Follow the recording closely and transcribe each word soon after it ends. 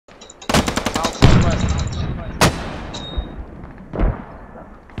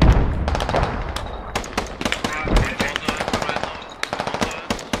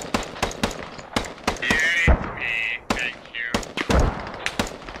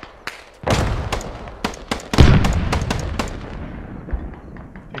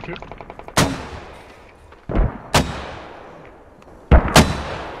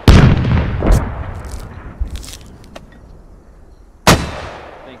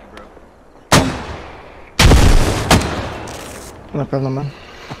Na pewno ma.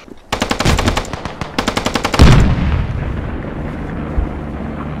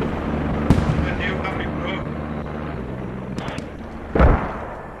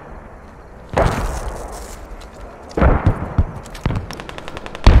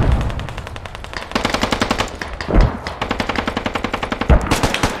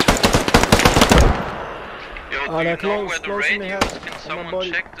 Do you know where the radio is? Can someone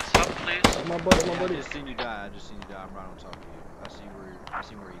check this up, please? My buddy. I just seen you die. I'm right on top of you. I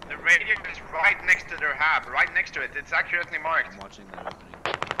see where you go. The radio is right next to their hab, right next to it. It's accurately marked. I'm watching that opening.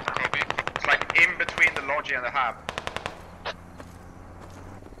 Copy. It's like in between the lodge and the hab.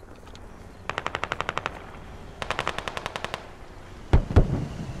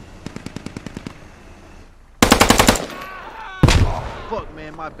 Fuck,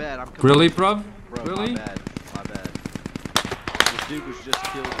 man, my bad. I'm coming. Really, bruv? Bro, Really? my bad. This dude was just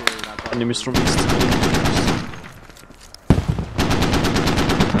killed here, and I thought. Enemies from east.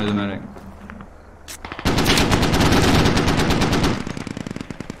 The medic.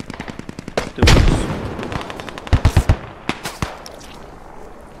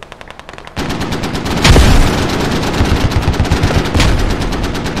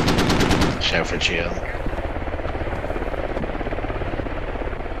 Shout for GL.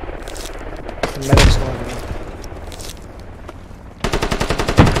 The medic's going to me.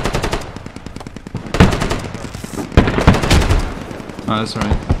 Oh, that's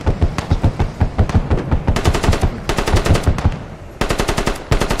alright.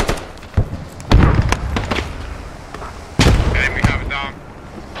 Okay, we have it down.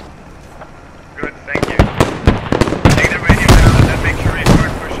 Good, thank you. Take the radio down and then make sure you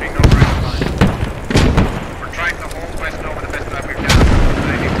start pushing over this line. We're trying to hold West over the best that we can.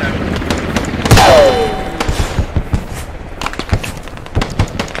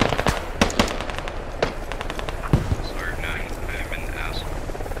 Sorry, no, I'm an asshole.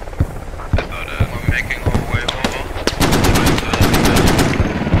 I thought we're making our way over.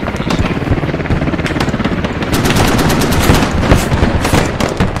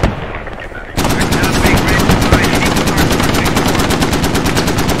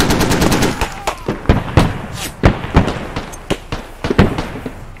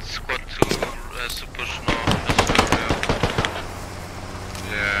 Squad 2 has to push north this area.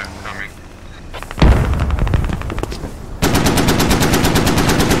 Yeah, coming.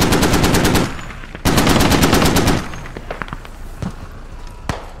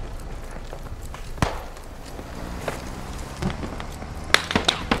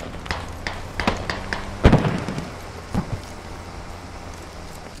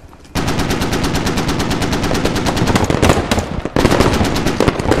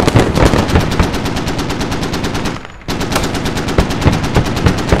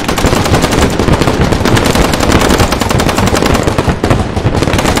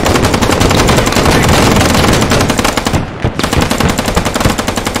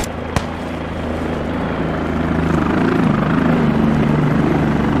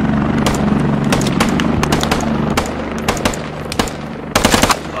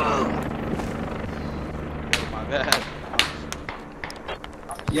 My bad.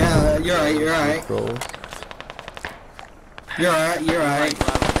 Yeah, you're right, you're right. Bro. You're right, you're right.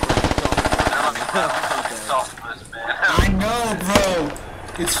 I know,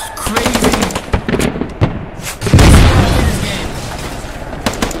 bro. It's crazy.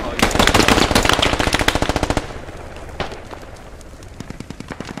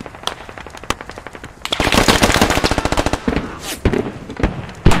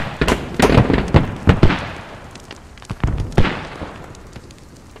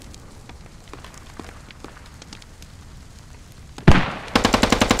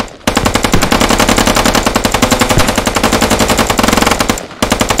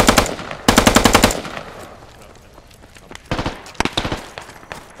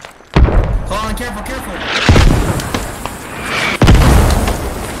 Hold on, careful, careful.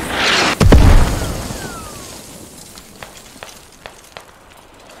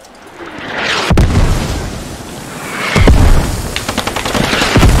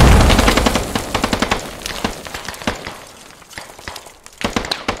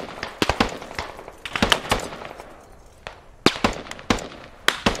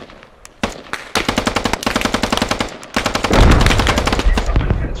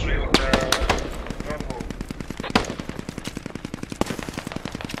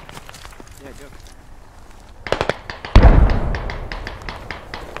 Yeah, go.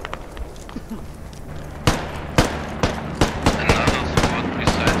 Another thought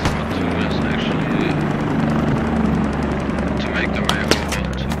besides Squad 2 is actually to make the way over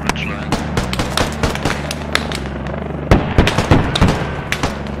to Ridgeline.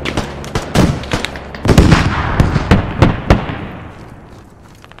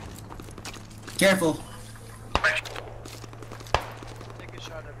 Careful. Take a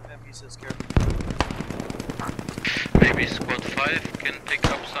shot at him. He says careful. Maybe squad 5 can pick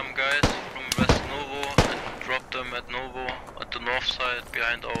up some guys from West Novo and drop them at Novo at the north side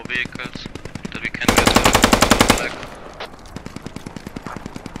behind our vehicles, that we can get to the flag.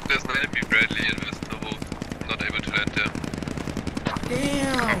 There's an enemy Bradley in West Novo, not able to land there.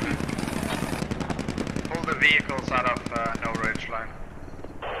 Damn. Pull the vehicles out of no ridge line.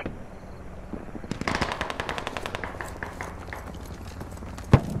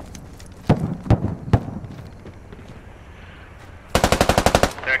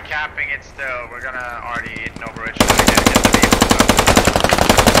 They're capping it still. We're gonna already hit no ridge line again. Get the vehicles out.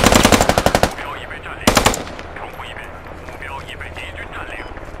 目标已被占领，重复一遍，目标已被敌军占领。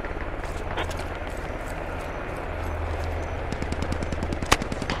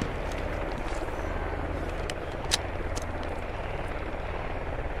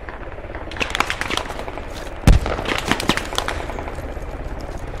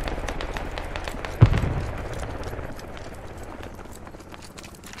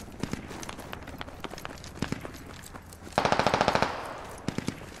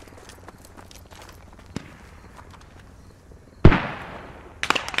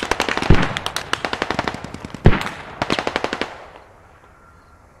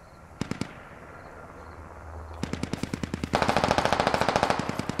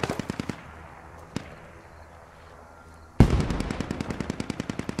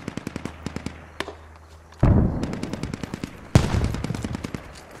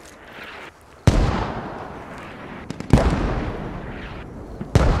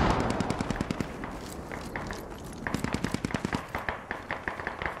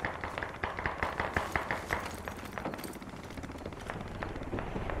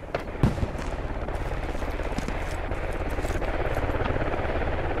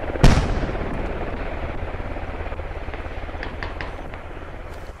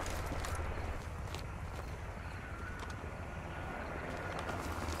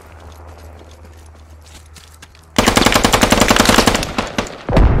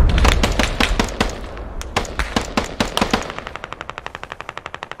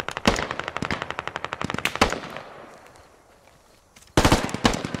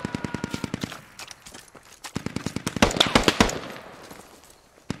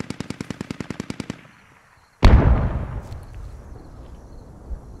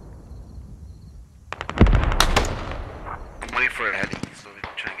 For a heli, so we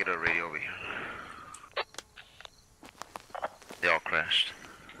can try and get a radio over here. They all crashed.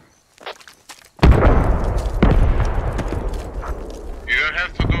 You don't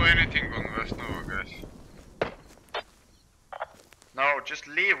have to do anything on West Novo, guys. No, just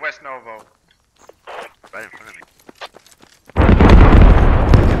leave West Novo. Right in front of me.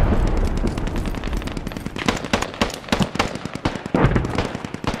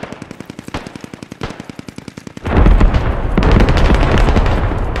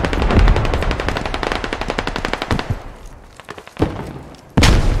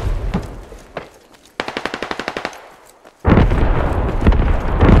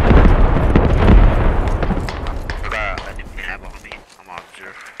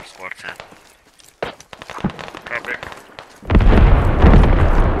 Squad 10.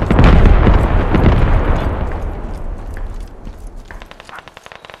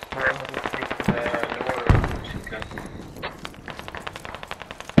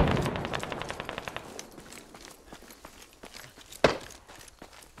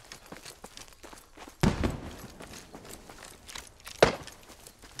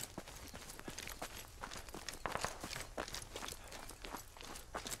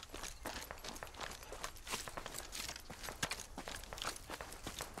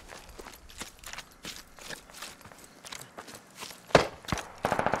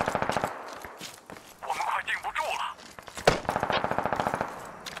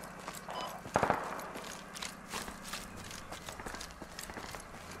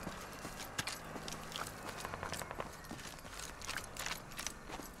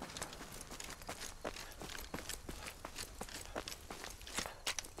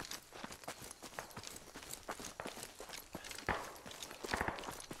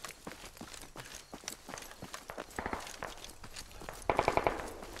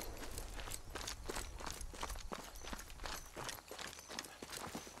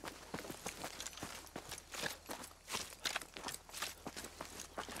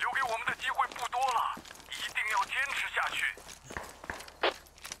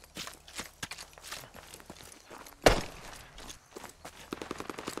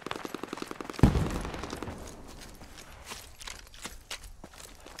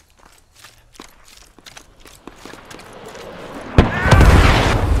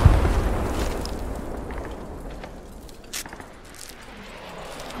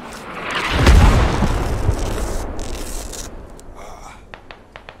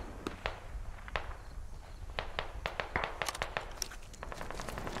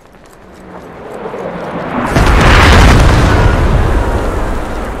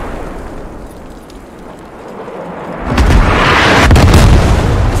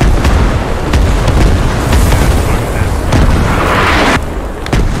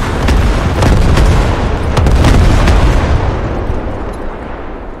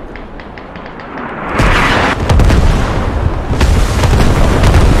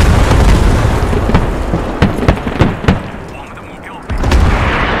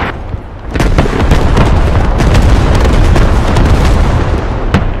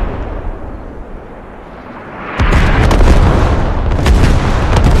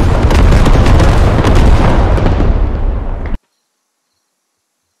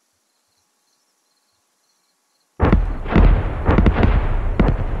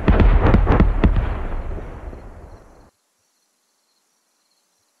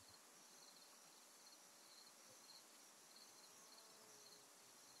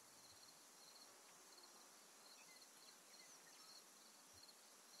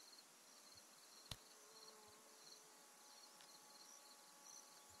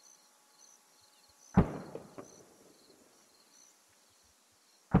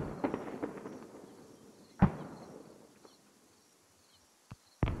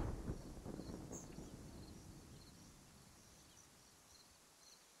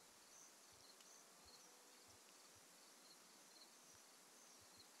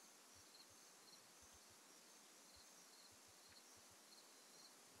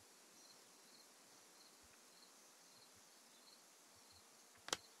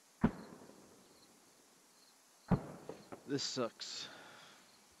 This sucks.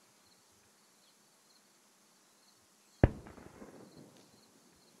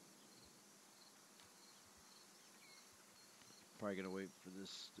 Probably gonna wait for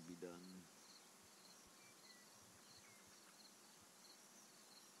this to be done.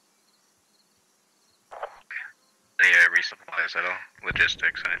 Any resupplies at all?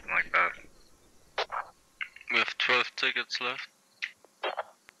 Logistics, anything like that? We have 12 tickets left.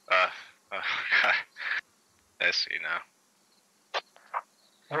 I see now.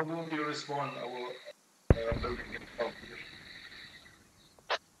 How will you respond our loading in progress?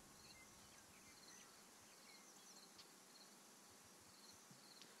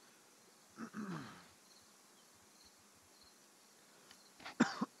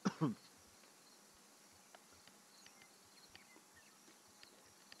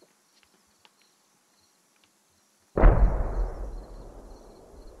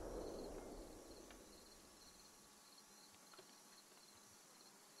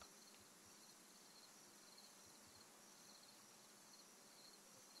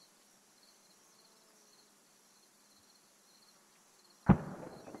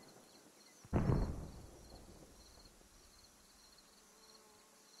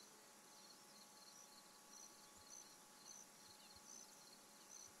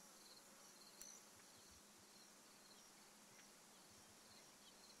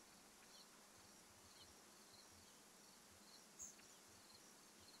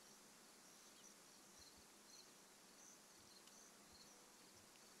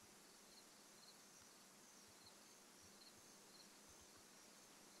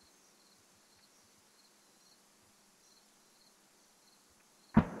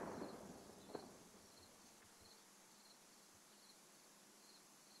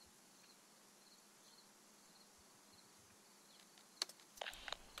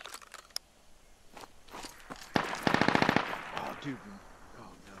 Oh, dude.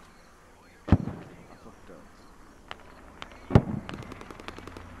 Oh no. Fucked up.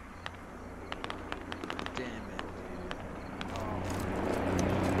 Damn it, dude. Oh,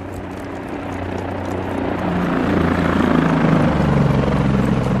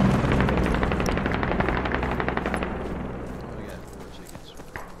 we got 4 tickets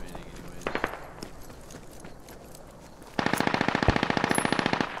remaining anyways.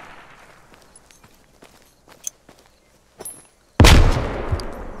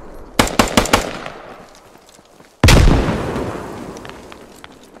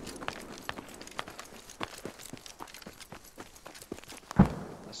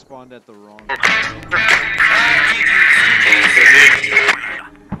 I spawned at the wrong time.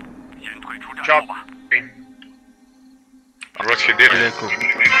 先退出战 Job. 斗吧。 What you did? What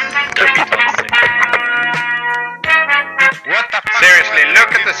the fuck? Seriously,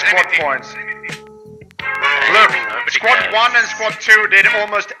 look at the squad points. Look, squad 1 and squad 2 did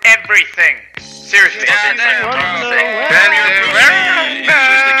almost everything. Seriously.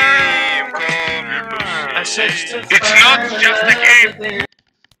 It's not just a game.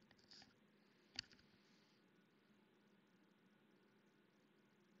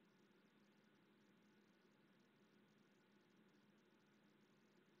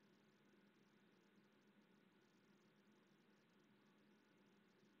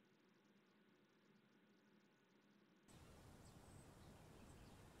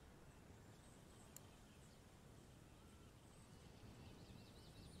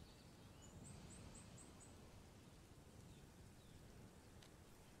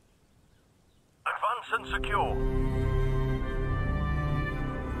 Advance and secure.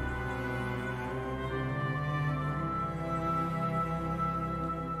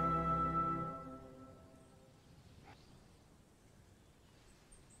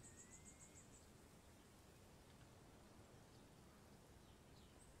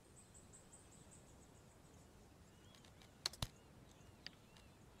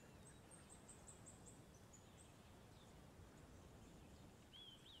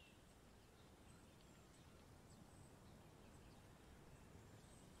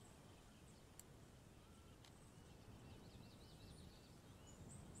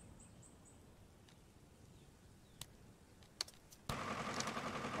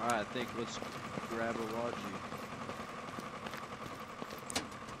 Alright, I think let's grab a Raji.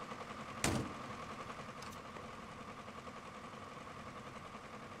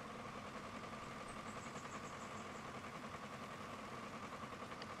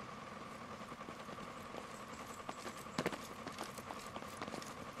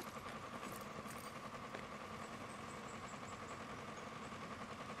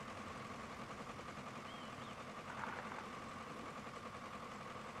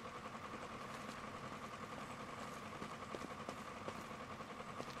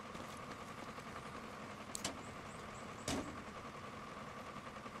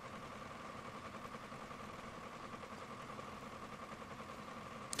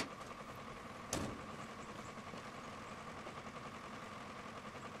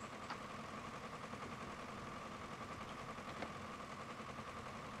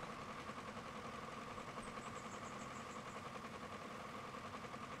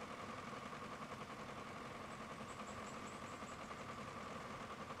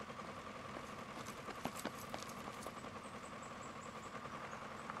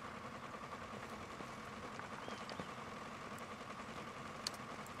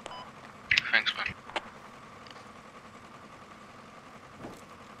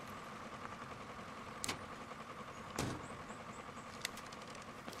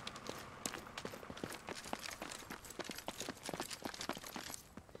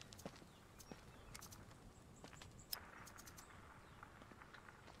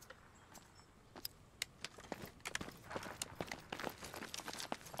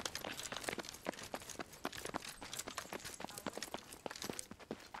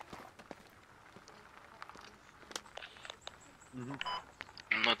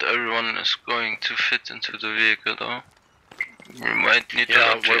 Not everyone is going to fit into the vehicle though. We might need to Yeah,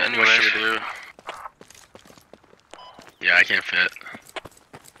 help you what anyway. should we do? Yeah, I can't fit.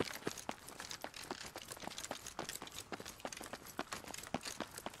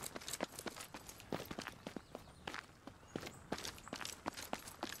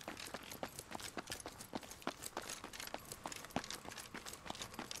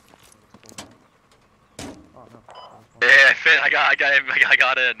 Yeah, I fit. I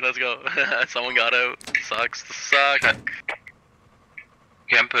got in. Let's go. Someone got out. Sucks to suck.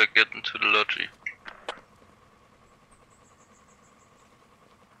 Camper, get into the lodgy.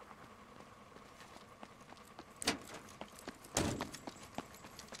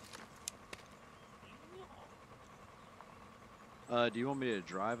 Do you want me to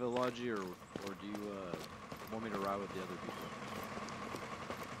drive a Logi, or do you want me to ride with the other people?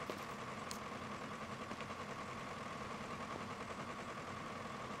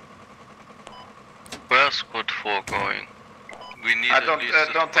 Where's squad 4 going? We need at least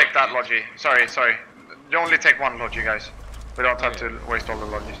don't take that Logi. Sorry. You only take one Logi, guys. We don't have to waste all the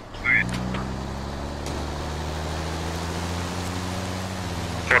Logis.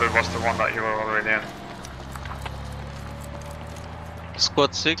 Thought it was the one that you were already in.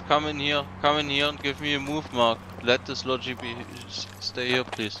 Squad 6, come in here and give me a move mark. Let this Logi be, stay here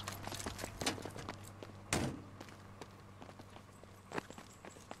please.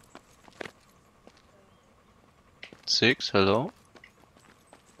 Six, hello?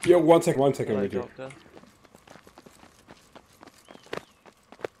 Yo, one second, right here.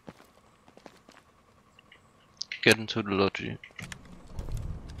 Get into the Logi.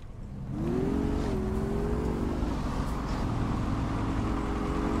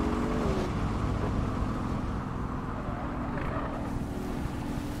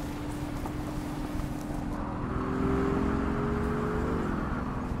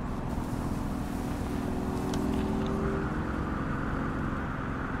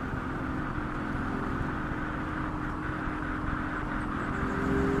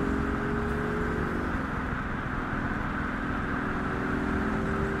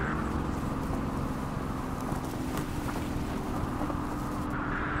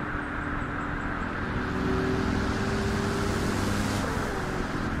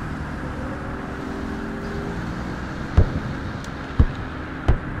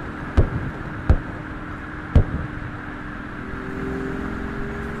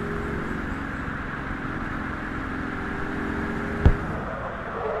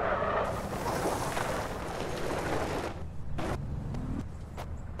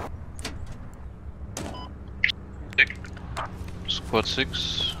 Squad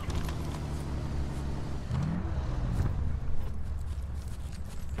 6.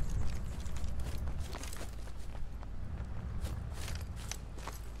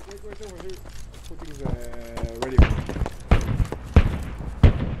 Wait over here. Putting ready.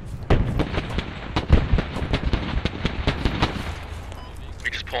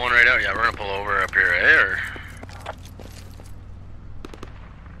 You're just pulling right out. Yeah, we're gonna pull over up here, eh? Or...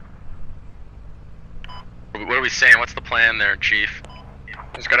 What are we saying? What's the plan there, Chief?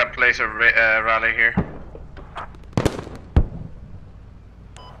 Just gotta place a rally here.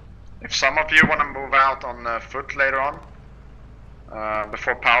 If some of you wanna move out on foot later on,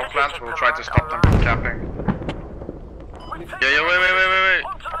 before power plant, we'll try to stop them from camping. Yeah, wait.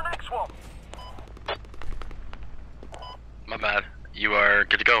 On to the next one. My bad. You are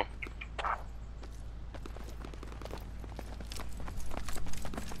good to go.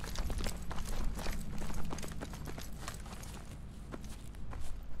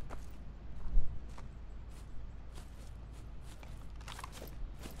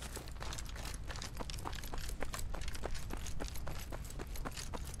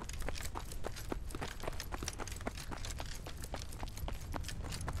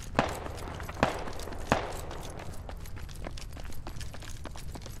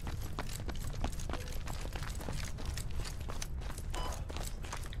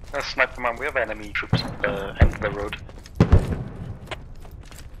 Sniper man, we have enemy troops end the road.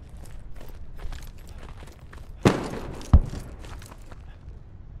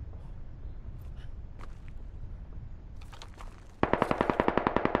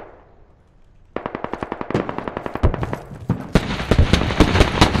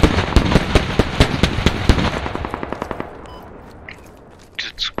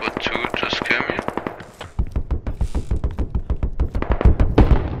 Did squad 2 just kill me?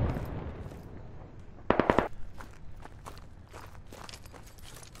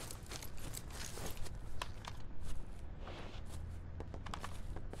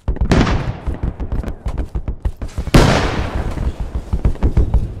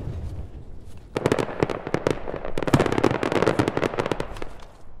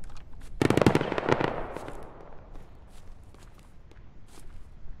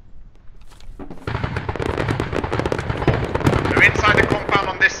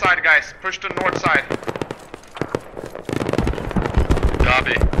 side, guys. Push the north side.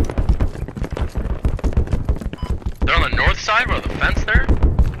 Copy. They're on the north side, bro. The fence there.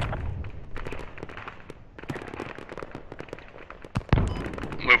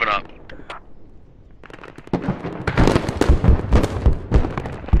 Moving up.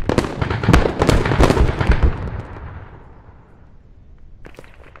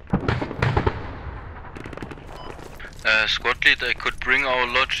 Squad lead, I could bring our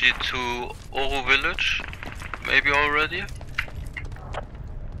Logi to Oro village, maybe already.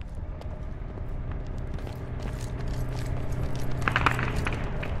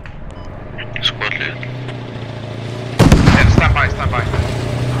 Squad lead. Yeah, stand by, stand by.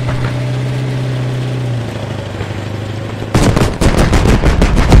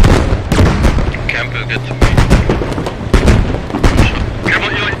 Campbell, get to me.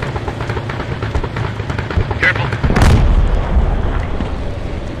 Careful, Ely. Careful.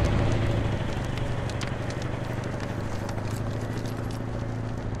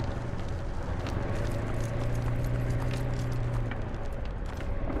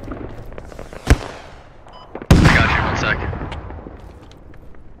 I got you, 1 sec.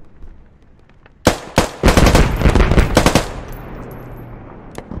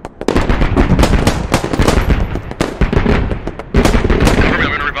 Cover me,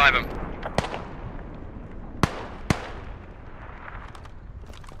 I'm gonna revive him.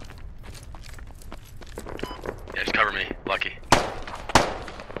 Yeah, just cover me, Lucky.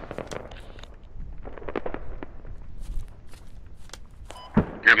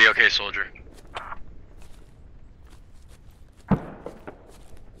 You're gonna be okay, soldier.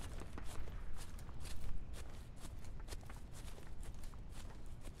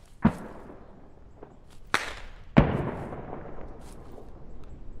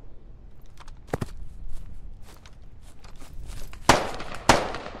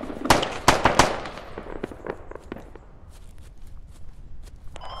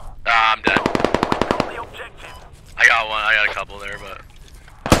 Ah, I'm dead. I got one, I got a couple there, but...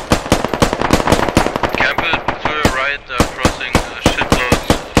 Campbell, to your right, crossing shitloads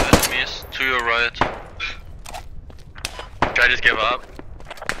of enemies. To your right. Should I just give up?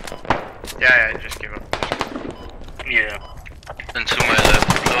 Yeah, just give up. Yeah. And to my left,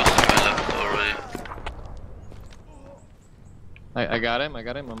 close to my left already. I got him,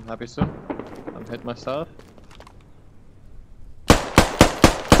 I'm happy soon. I'm hit myself.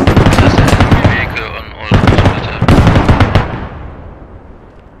 There's an enemy vehicle on all hospital.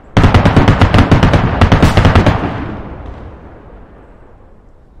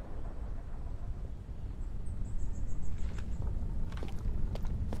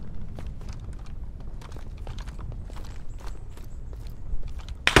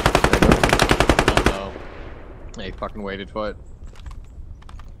 Oh no. He fucking waited for it.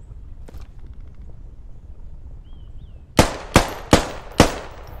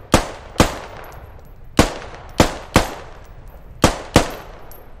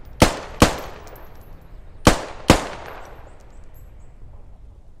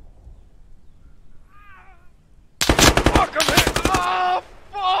 Fuck, I'm hit! Oh,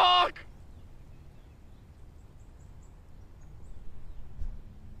 fuck!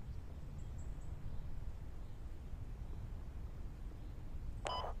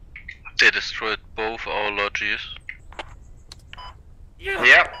 They destroyed both our lodges. Yep.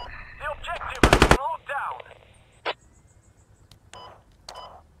 The objective is slowed down.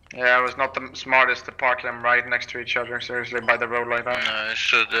 Yeah, it was not the smartest to park them right next to each other, seriously, by the road like that. I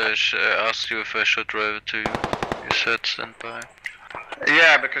should ask you if I should drive it to you. You said stand by.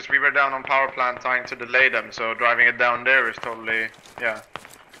 Yeah, because we were down on power plant trying to delay them, so driving it down there is totally, yeah,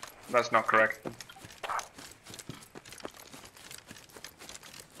 that's not correct.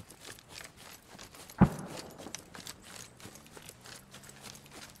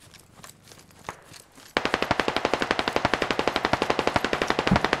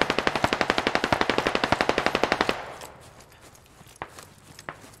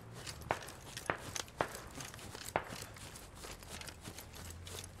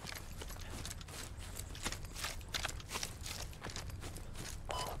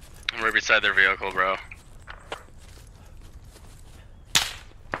 I'm right beside their vehicle, bro.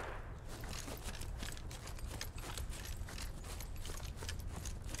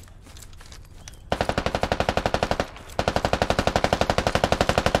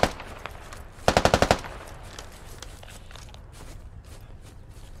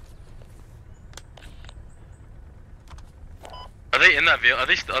 Are they in that vehicle?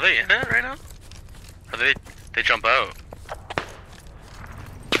 Are they in it right now? Or they jump out?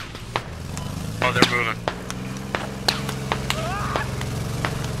 Oh, they're moving.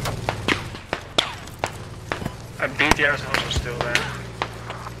 BTR is also still there.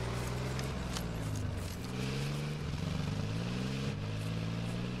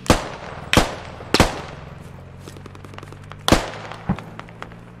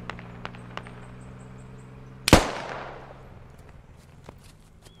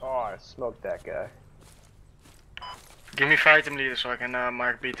 Oh, I smoked that guy. Give me fire team leader so I can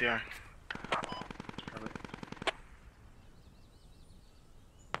mark BTR.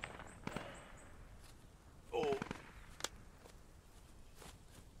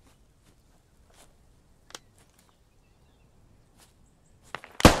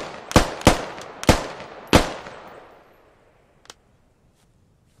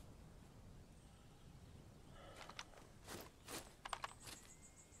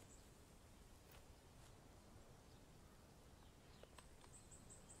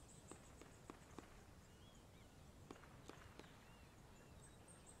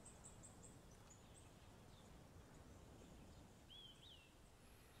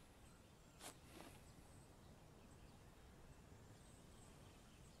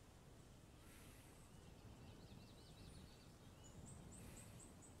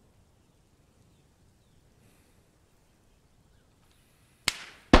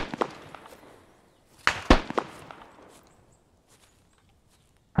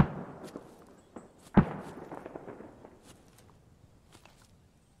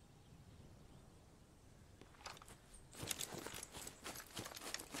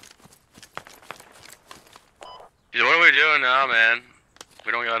 Dude, what are we doing now, man?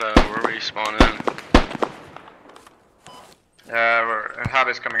 We don't gotta, where we spawn in? Hub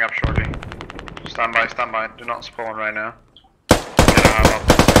is coming up shortly. Stand by, stand by. Do not spawn right now. Get a hub up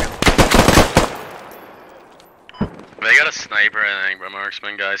in a second. They got a sniper, I think, but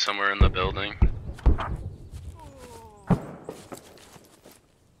marksman guy somewhere in the building.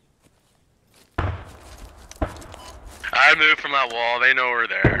 I moved from that wall, they know we're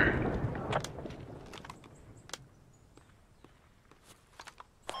there.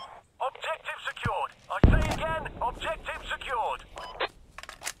 Objective secured. I say again, objective secured. Keep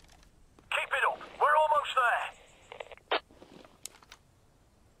it up. We're almost there.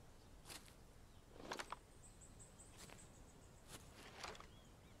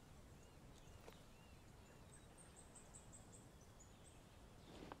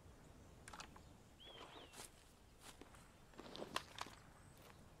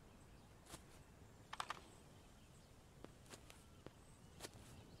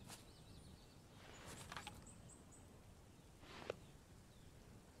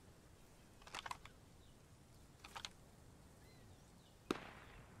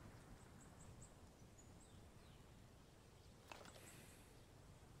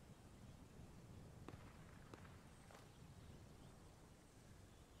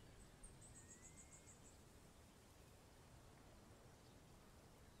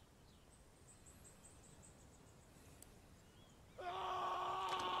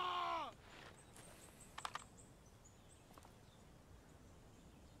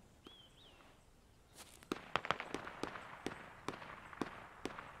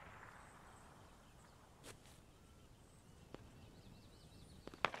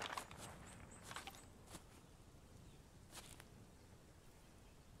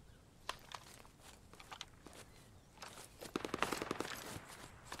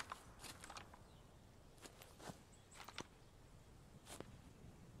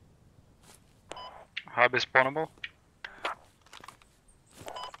 Hub is spawnable.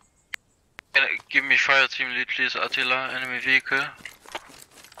 Give me fire team lead, please. Attila, enemy vehicle.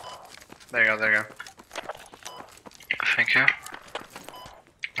 There you go, there you go. Thank you.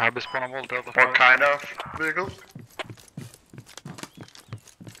 Hub is spawnable, Delta. What kind of vehicles?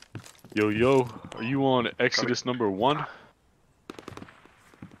 Yo, are you on Exodus number 1?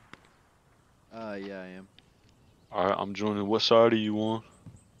 Yeah, I am. Alright, I'm joining. What side are you on?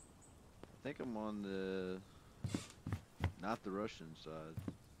 I think I'm on the... not the Russian side.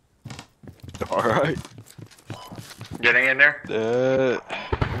 Alright. Getting in there?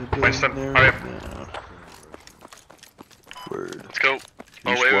 Winston, hurry up. Word. Let's go. You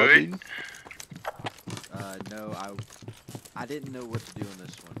Oh, wait. No, I didn't know what to do on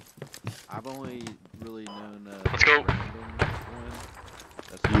this one. I've only really known, Let's go. random one.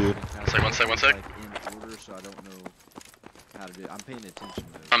 That's Yeah. kind One sec. like in order, so I don't know how to do it. I'm paying attention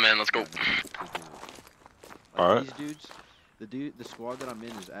though. I'm in, let's go. Like, Alright. these dudes, the squad that I'm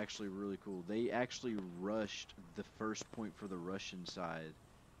in is actually really cool. They actually rushed the first point for the Russian side.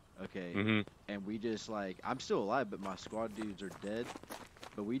 Okay. Mm-hmm. And we just like, I'm still alive, but my squad dudes are dead.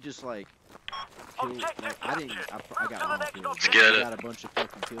 but we just like killed. Like I didn't. I got one kill. Let's But get they it. got a bunch of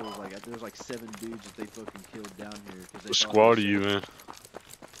fucking kills. Like there's like 7 dudes that they fucking killed down here because they. What thought squad are they you said-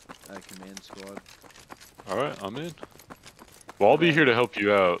 in? Command squad. Alright, I'm in. Well, I'll be here to help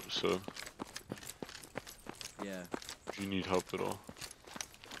you out, so Yeah. if you need help at all.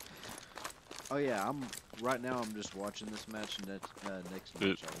 Oh yeah. Right now. I'm just watching this match, and next match I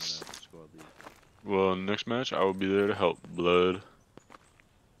want to squad lead. Well, next match I will be there to help, blood.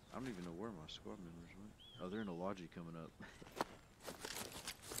 I don't even know where my squad members went. Oh, they're in a logi coming up.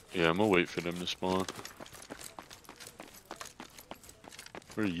 Yeah, I'm gonna wait for them to spawn.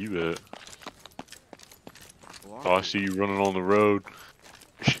 Where are you at? Oh, I see you running on the road.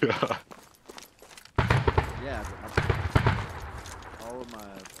 Yeah, all of my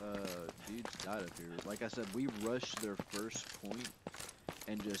dudes died up here. Like I said, we rushed their first point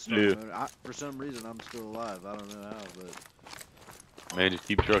and just started running. For some reason, I'm still alive. I don't know how, but Man, just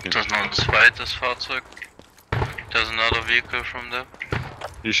keep trucking. Das ist noch ein zweites Fahrzeug. There's another vehicle from there.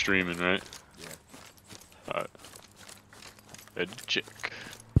 You're streaming, right? Yeah. Alright. Head to check.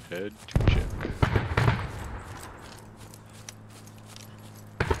 Head to check.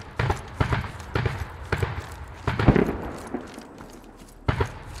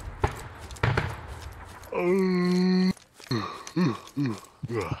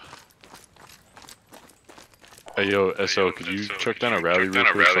 Hey yo, SL, could you check down a rally real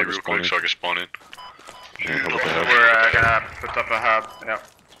quick so I can spawn in? Yeah, how about the hub? We're gonna put up a hub,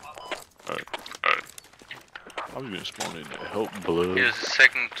 yeah. Alright. I was gonna spawn in to help blood. Here's the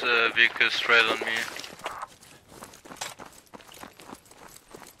second vehicle straight on me.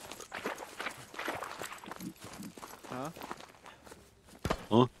 Huh?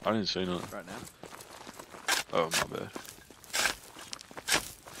 Huh? I didn't say nothing. Right now? Oh, my bad.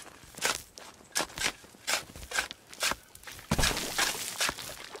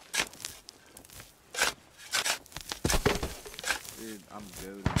 Dude, I'm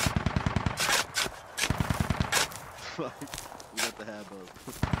goated. Fuck. We got the hab up.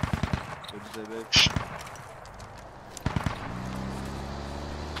 What'd you say, babe?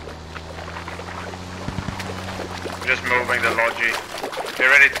 Just moving the logi. Get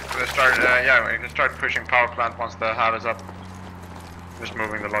ready to start, yeah, we can start pushing power plant once the hub is up. Just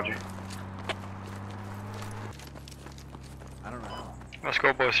moving the logi. I don't know. Let's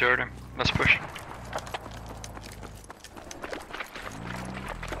go, boys, you heard him. Let's push.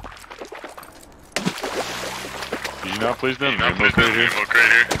 Did you not place them? Ammo crate here?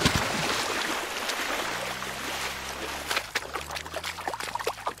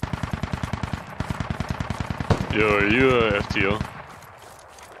 Yo, are you a FTO?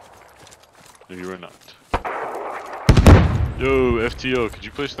 No, you are not. Yo, FTO, could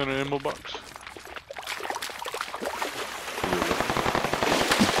you place that in an ammo box?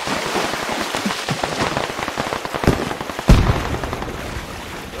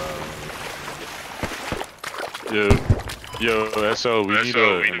 Yo, SL, we need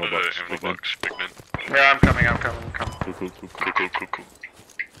a ammo box. Big man. Yeah, I'm coming. Cool.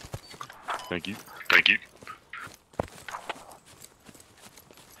 Thank you.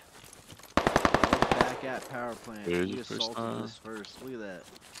 Back at power plant. There's We the first assaulted time. this first. Look at that.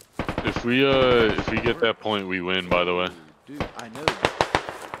 If we get that point, we win, by the way. Dude, I know.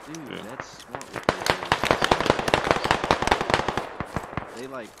 Dude, Yeah. that's smart what they do. They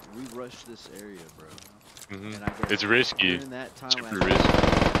like, we rushed this area, bro. Mhm. And I guess It's risky. during that time, Super after risky.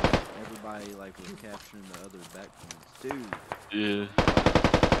 everybody like was capturing the other back points. Dude. Yeah.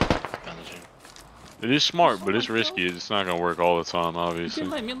 It is smart, but it's risky. It's not gonna work all the time, obviously.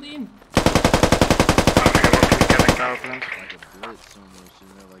 Let me lean. Power plant. Like a blitz almost, you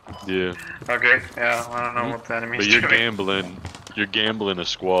know, like it's Yeah. Okay, yeah, I don't know what the enemy But is you're doing. gambling a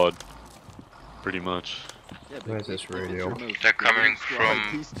squad. Pretty much. Yeah, but Where's this if it's radio? your most They're coming squad,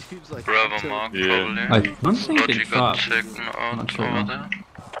 from these dudes, like, Bravo I'm telling Mark, you, Yeah. probably. I don't think Logic it's got up. taken out Not sure. over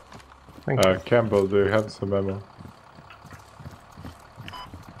there. Campbell, do you have some ammo?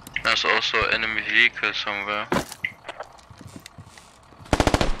 There's also enemy vehicle somewhere.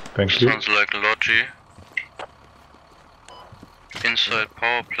 Thank you. Sounds like Logi. Inside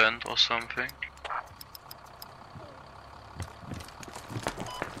power plant or something.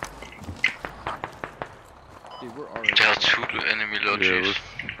 Dude, we're already. There are 2 enemy Yeah, Logis.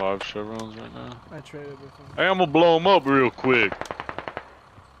 we're 5 chevrons right now. I traded with him. Hey, I'm gonna blow them up real quick.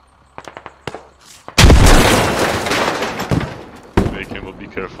 Hey, Campbell, be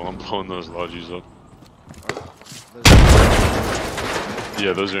careful. I'm blowing those lodges up.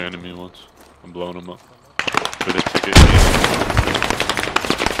 Yeah, those are enemy ones. I'm blowing them up. For the ticket.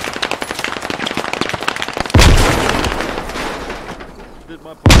 fit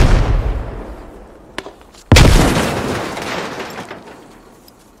my pocket.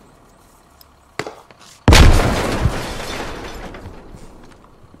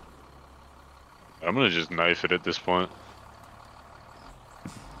 I'm gonna just knife it at this point.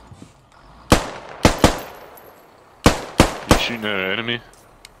 You shooting at an enemy?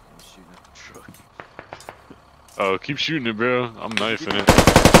 I'm shooting at the truck. Oh, keep shooting it, bro. I'm knifing it. Yeah,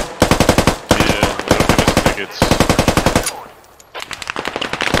 it'll give us tickets.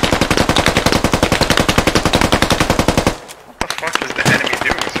 What the fuck is the enemy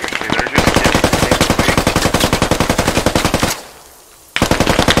doing, seriously? They're just getting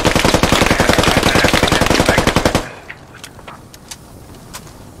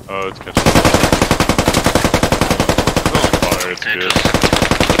Oh, it's catching. Fire, it's good.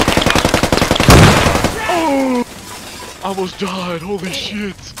 Oh! I almost died, holy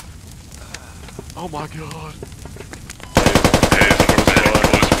shit! Oh my god. Hey,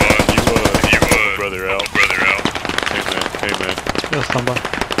 close spot. You brother out. Hey man. Yeah, somebody. I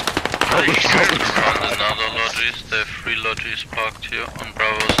found another lodges. There are 3 lodges parked here. On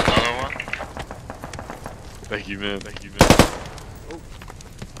Bravo's another one. Thank you, man.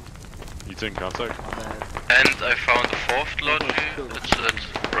 You taking contact? And I found a 4th lodge. It's at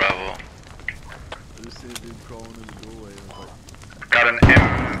Bravo. I just see a dude crawling in the doorway. And I was like, Got an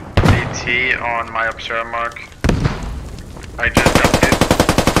MBT on my observer mark. I just got hit.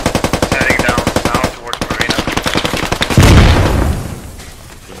 It's heading down south towards Marina.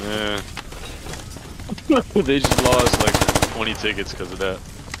 Yeah. They just lost like 20 tickets because of that.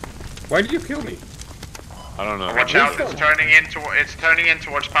 Why did you kill me? I don't know. Watch out! It's turning in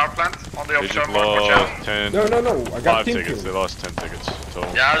towards power plant on the They just observer mark. Watch lost out! 10. No, I got 5 team tickets. kill. They lost 10 tickets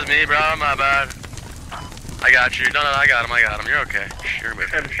total. Yeah, that was me, bro. My bad. I got you. No, I got him. You're okay. Sure, man.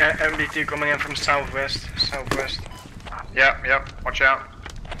 MBT coming in from southwest. Yep. Watch out.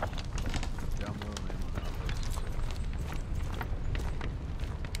 down below, man.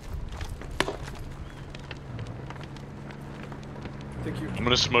 Thank you. I'm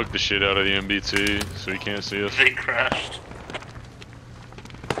gonna smoke the shit out of the MBT so he can't see us. They crashed.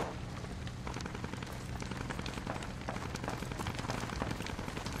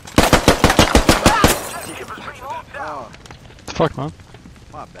 Oh, Fuck, man.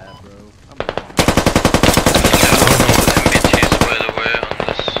 my bad, bro. MBT's by the way on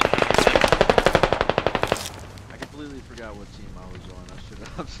this. I completely forgot what team I was on. I should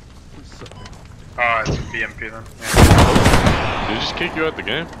have. I'm sorry. Oh, it's a BMP then. Yeah. Did he just kick you out the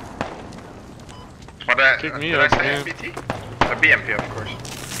game? What did Kick me did I out, say man. MBT? A BMP, of course.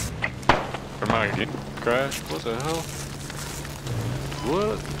 Or my game crashed? What the hell?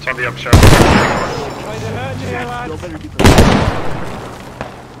 What? It's on the observer.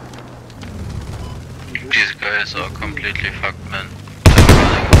 These guys are completely fucked, man.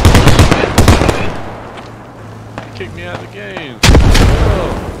 He kicked me out of the game.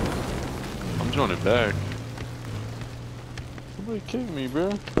 Oh. I'm joining back. Somebody kick me,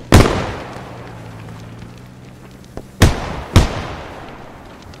 bro.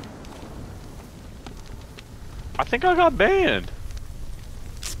 I think I got banned.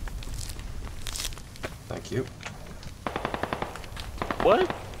 Thank you. What?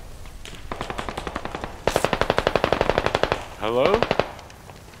 Hello?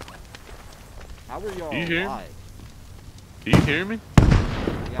 How are y'all Do you hear me? alive? Do you hear me? Yeah,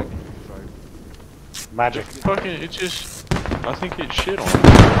 I can hear you, sorry. Magic. Fucking, it just, I think it shit on me.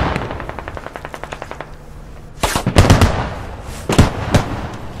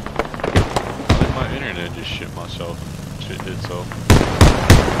 I think my internet just shit myself. Shit did so.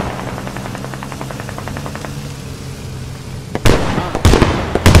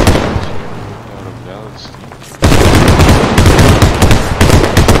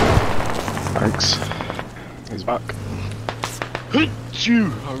 Thanks. He's back.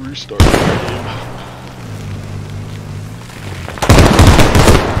 You! I restarted the game.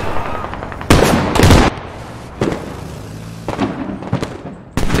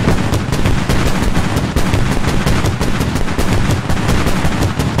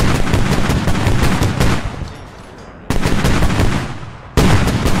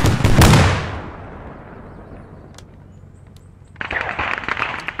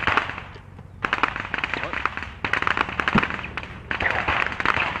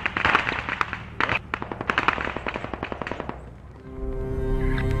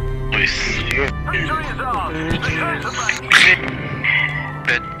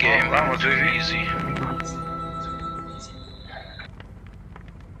 Bad game. Oh, that was easy.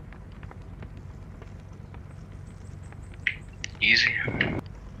 Easy.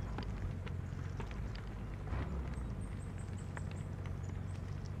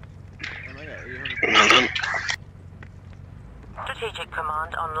 Logic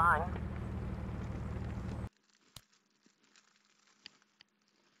command online.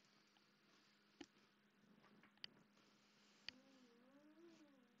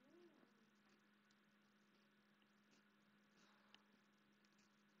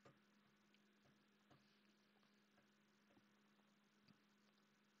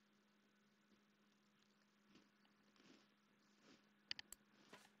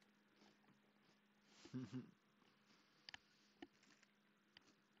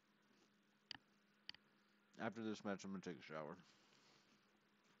 After this match, I'm gonna take a shower.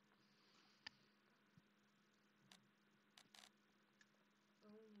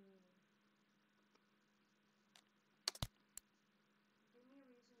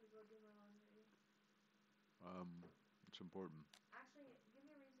 It's important. Actually, give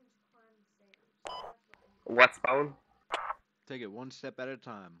me a reason to climb the stairs. What spawn? Take it one step at a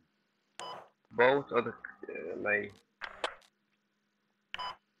time. Both or the like?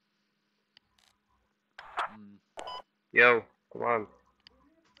 Yo, come on.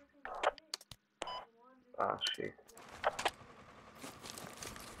 Ah, shit.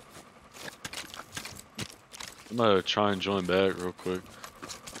 I'm gonna try and join back real quick.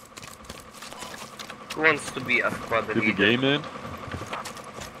 Who wants to be a squad leader? Did the game end?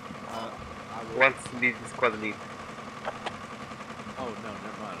 Who wants to be the squad lead? Oh no,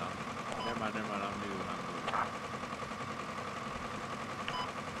 never mind. I'm new.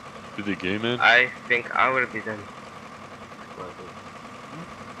 Did the game end? I think I will be then.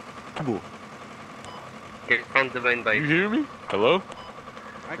 Okay, found the main base. You hear me? Hello?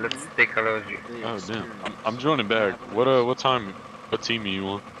 Let's take a look. Oh damn. I'm joining back. What time? What team are you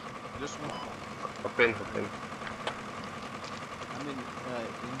on? This one. Open. I'm in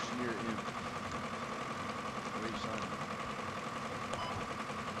engineer in. Where are you signing?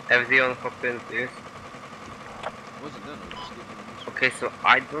 Everything on open, please. Wasn't done. I was just getting this. Okay, so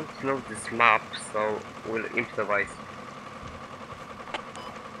I don't know this map, so we'll improvise.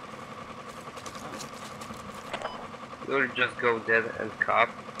 We'll just go there and cap.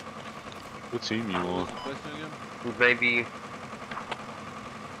 What team are you on? Maybe.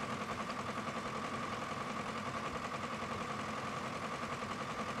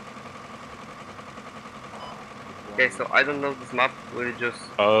 Okay, so I don't know this map. We'll just.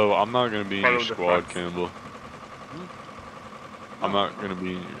 Oh, I'm not gonna be in your follow the squad, facts. Campbell. I'm not gonna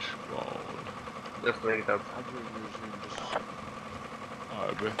be in your squad. Just like that.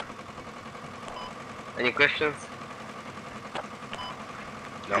 Alright, bro. Any questions?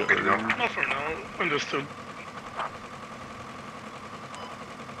 No, good enough. Not for now. Understood.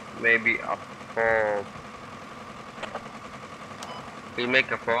 Maybe a fob. We make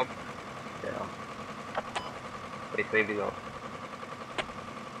a fob? Yeah. Wait, maybe not.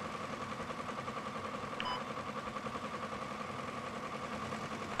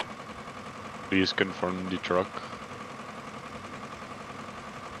 Please confirm the truck.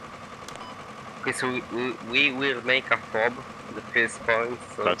 Okay, so we will make a fob, the first point,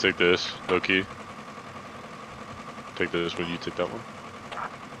 so... I take this, low key. Take this one, you take that one.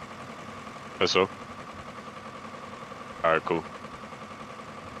 That's so. Alright, cool.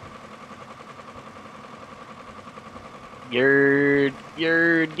 Yerd,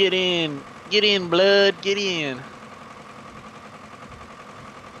 get in, blood, get in.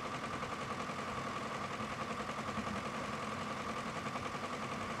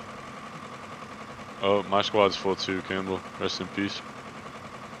 Oh, my squad's full too, Campbell. Rest in peace.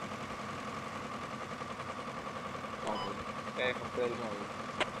 Okay,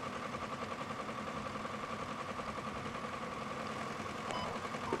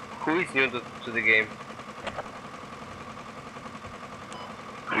 who is new to the game?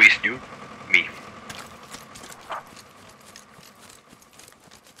 Who is new? Me.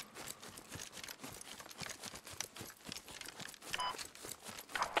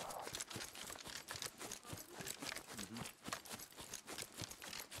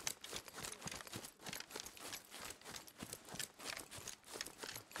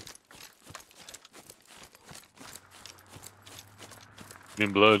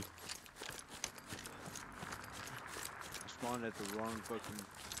 In blood. I spawned at the wrong fucking.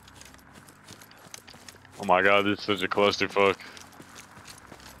 Oh my god, this is such a clusterfuck.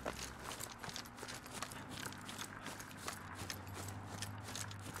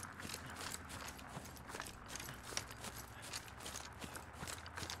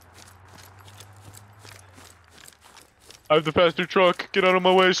 I have the faster truck. Get out of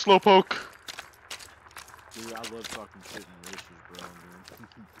my way, slowpoke. Dude, I love talking shit in races, bro.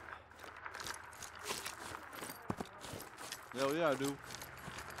 Hell yeah, I do.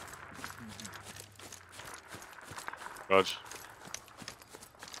 Raj.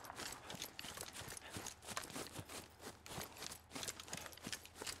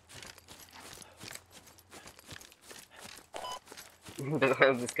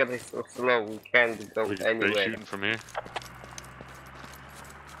 This guy is so slow, we can't go Are you anywhere. shooting from here?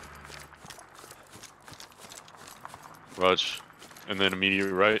 Rush. And then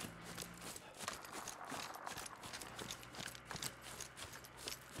immediately right.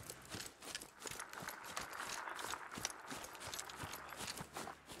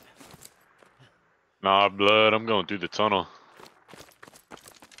 Nah, blood, I'm going through the tunnel.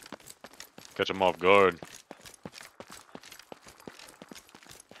 Catch him off guard.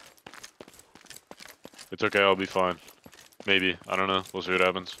 It's okay, I'll be fine. Maybe, I don't know, we'll see what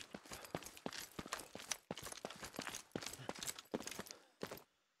happens.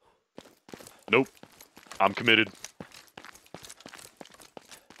 Nope, I'm committed.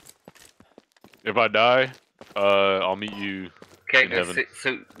 If I die, I'll meet you in Okay, heaven.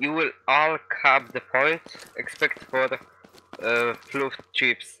 so you will all cap the point, except for fluff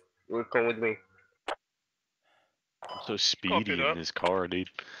chips. You will come with me. I'm so speedy in this car, dude.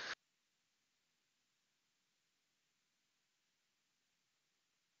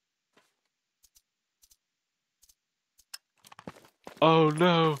 Oh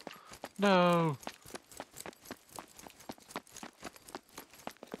no! No!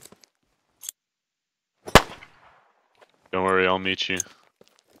 Don't worry, I'll meet you.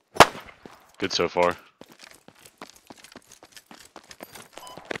 Good so far.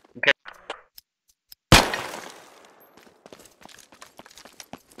 Okay.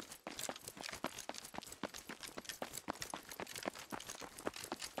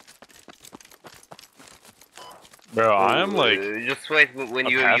 Bro, I'm like just wait when a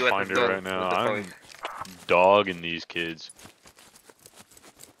you at the Pathfinder door right now. with the I'm point. dogging these kids.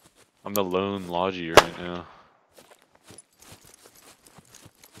 I'm the lone Logi right now.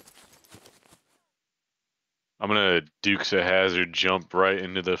 I'm gonna Dukes a Hazard jump right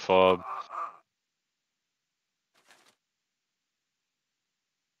into the fob.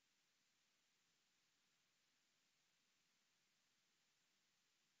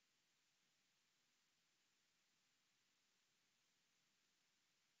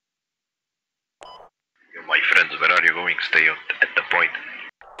 My friends, where are you going? Stay at the point.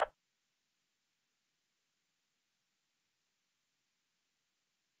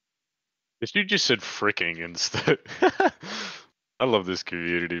 This dude just said fricking instead. I love this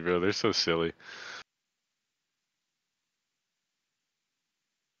community, bro. They're so silly.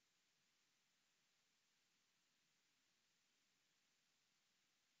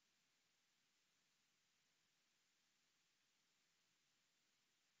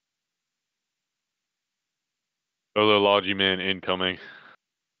 Solo Logi man incoming.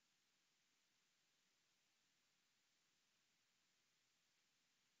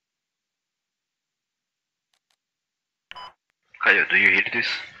 Kaya, do you hear this?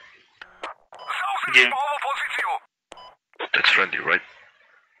 Yeah. That's friendly, right?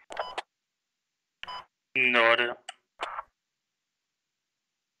 No idea.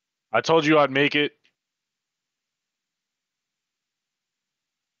 I told you I'd make it.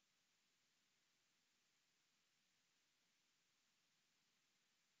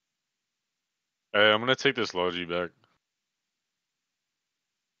 Hey, I'm gonna take this Logi back.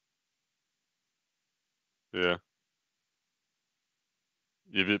 Yeah.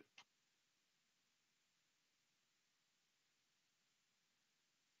 Yip.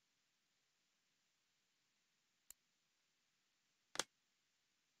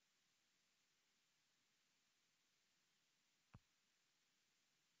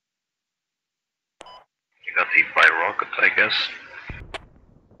 You got hit by rockets, I guess.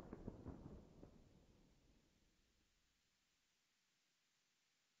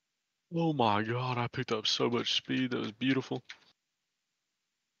 Oh my god, I picked up so much speed. That was beautiful.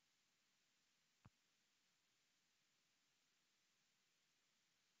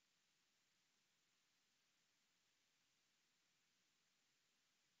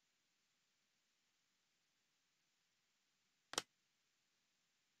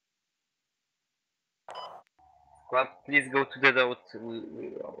 Squad, please go to the road.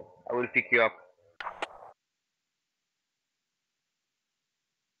 I will pick you up.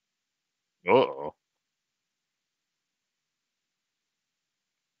 Uh-oh.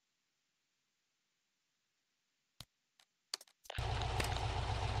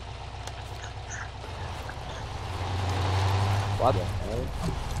 What the hell?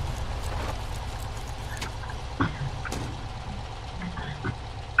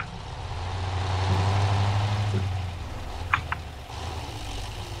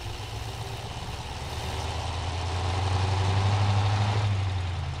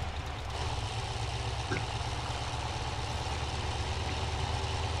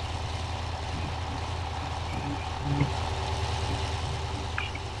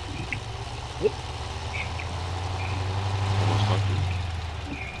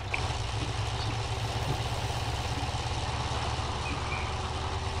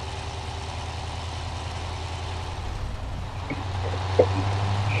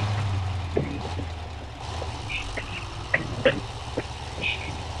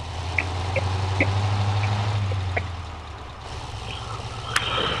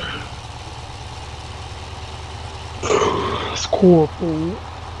 Scorpion.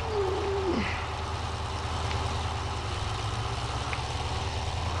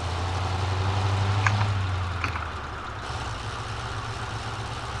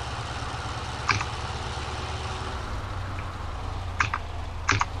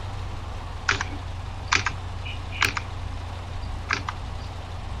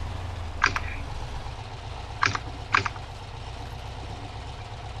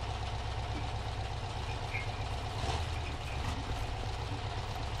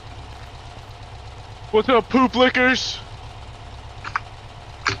 What's up, poop lickers?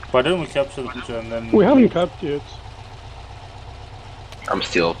 Why don't we capture the picture and then... We haven't capped yet. I'm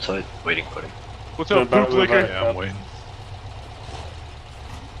still outside, waiting for him. What's up, poop licker? Yeah, I'm waiting.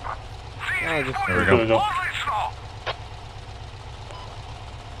 There we go.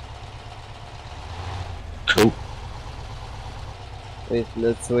 Oh. Wait,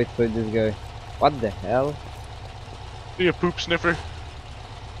 let's wait for this guy. What the hell? See a poop sniffer?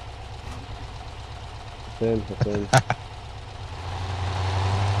 Turn.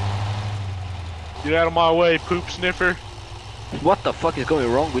 Get out of my way, poop sniffer. What the fuck is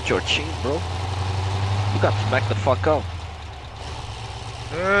going wrong with your chin, bro? You got to back the fuck up.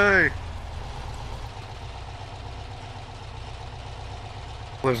 Hey!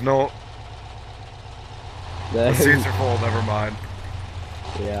 There's no... The seats are full, never mind.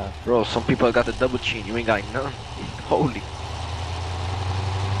 Yeah. Bro, some people got the double chin, you ain't got none. Holy.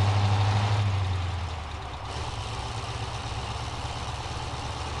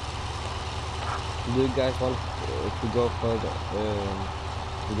 Do you guys want to go for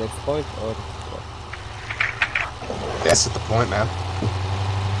the next point or what? That's at the point, man.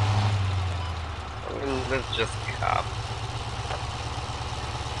 Let's just cap.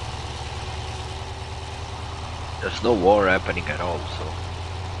 There's no war happening at all, so...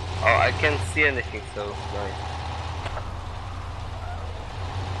 Oh, I can't see anything, so nice.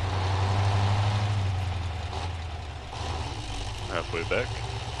 Halfway back.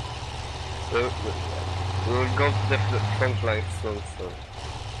 We'll go to the front line soon, so...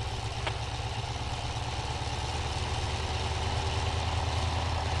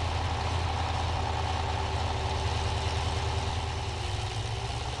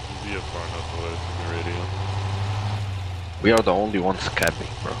 Be up far enough away from the radio. We are the only ones capping,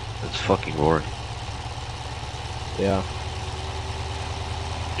 bro. It's fucking boring. Yeah.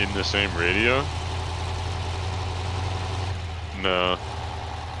 In the same radio? No.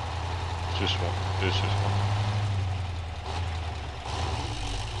 It's just one. It's just one.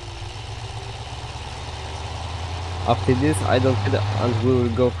 After this, I don't care, and we will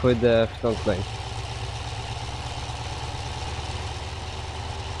go for the front line.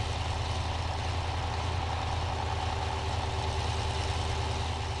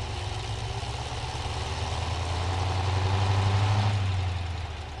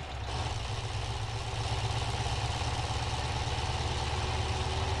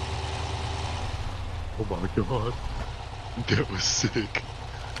 Oh my god. That was sick.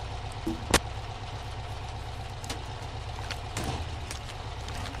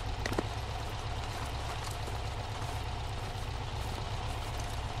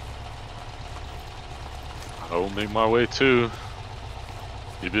 I will make my way too.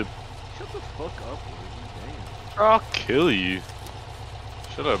 You did. Shut the fuck up, Lizzie. I'll kill you.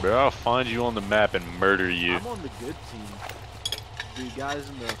 Shut up, bro. I'll find you on the map and murder you. I'm on the good team. Dude, guys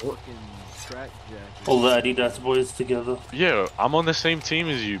in the fucking track jacket. All the Adidas boys together. Yeah, I'm on the same team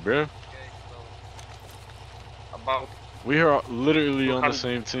as you, bro. About We are literally on the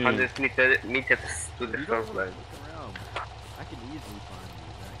same team. 100 meters to the front line. I can easily find you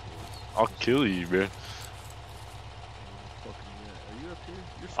in that case. I'll kill you, bro. Are you up here?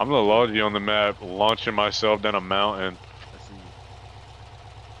 You're I'm gonna lodge you on the map, launching myself down a mountain. I see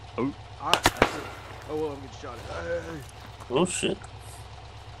you. Oh. I said, oh well, I'm getting shot at. Hey. Oh shit.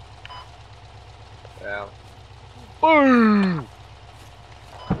 Yeah. Boom!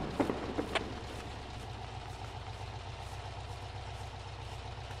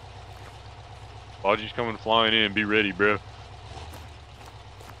 Lodgy's coming flying in, be ready, bro.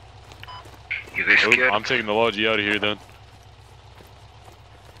 You guys scared? I'm taking the Lodgy out of here then.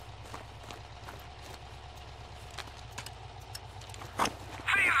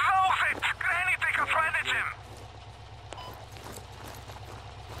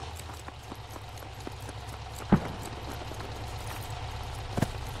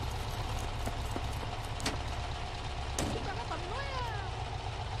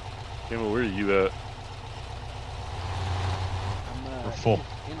 Gamma, where are you at? I'm We're full.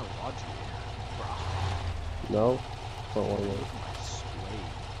 in a lodge area. No? Don't want to wait.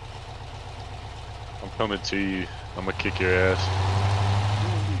 I'm coming to you. I'm gonna kick your ass.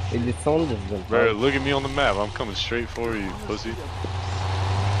 Il est son de Bro, look at me on the map. I'm coming straight for you, pussy.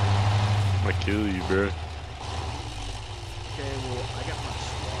 I'm gonna kill you, bro. Okay, well, I got my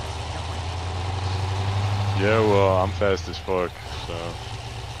squad. Yeah, well, I'm fast as fuck, so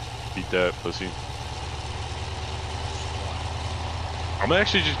beat that, pussy. I'm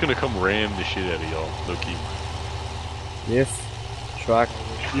actually just gonna come ram the shit out of y'all, low key. Yes. Track.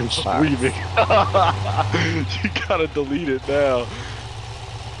 You're screaming. You gotta delete it now.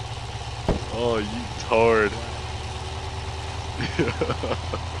 Oh, you tard.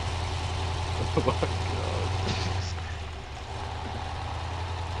 Oh my god.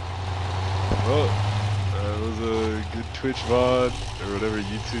 Well, that was a good Twitch VOD, or whatever,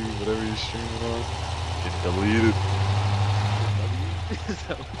 YouTube, whatever you're streaming on. Get deleted.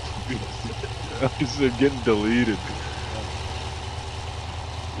 I said getting deleted.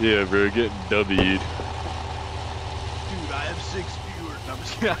 Yeah, bro, getting W'd. Dude, I have 6 viewers. I'm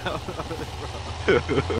just